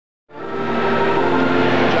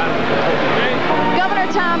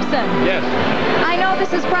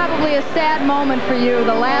this is probably a sad moment for you,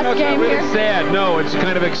 the last game here. It's not really sad. No, it's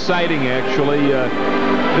kind of exciting, actually.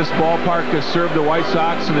 This ballpark has served the White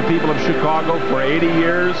Sox and the people of Chicago for 80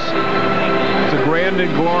 years. It's a grand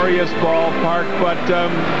and glorious ballpark, but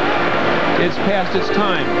it's past its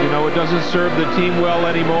time. You know, it doesn't serve the team well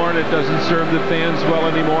anymore, and it doesn't serve the fans well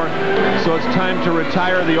anymore. So it's time to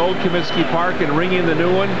retire the old Comiskey Park and ring in the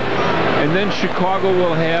new one. And then Chicago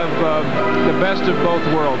will have the best of both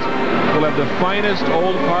worlds. We'll have the finest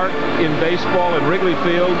old park in baseball in Wrigley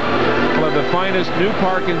Field. We'll have the finest new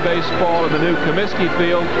park in baseball in the new Comiskey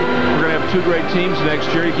Field. We're going to have two great teams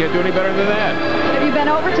next year. You can't do any better than that. Have you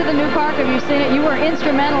been over to the new park? Have you seen it? You were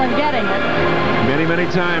instrumental in getting it. Many, many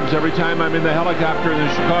times. Every time I'm in the helicopter in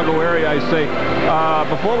the Chicago area, I say,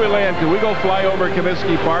 before we land, can we go fly over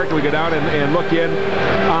Comiskey Park? We go down and look in.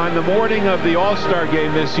 On the morning of the All-Star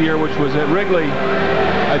game this year, which was at Wrigley,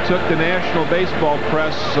 I took the national baseball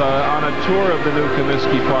press on a tour of the new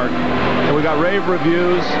Comiskey Park. And we got rave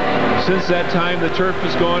reviews. Since that time, the turf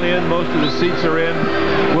has gone in. Most of the seats are in.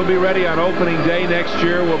 We'll be ready on opening day next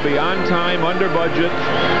year. We'll be on time, under budget.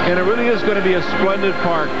 And it really is going to be a splendid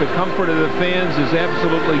park. The comfort of the fans is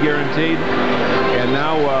absolutely guaranteed. And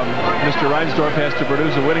now Mr. Reinsdorf has to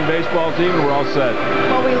produce a winning baseball team, and we're all set.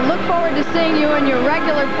 Well, we look forward to seeing you in your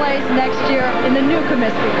regular place next year in the new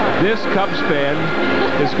Comiskey Park. This Cubs fan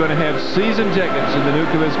is going to have season tickets in the new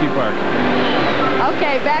Comiskey Park.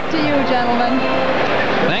 Okay, back to you, gentlemen.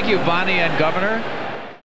 Thank you, Bonnie and Governor.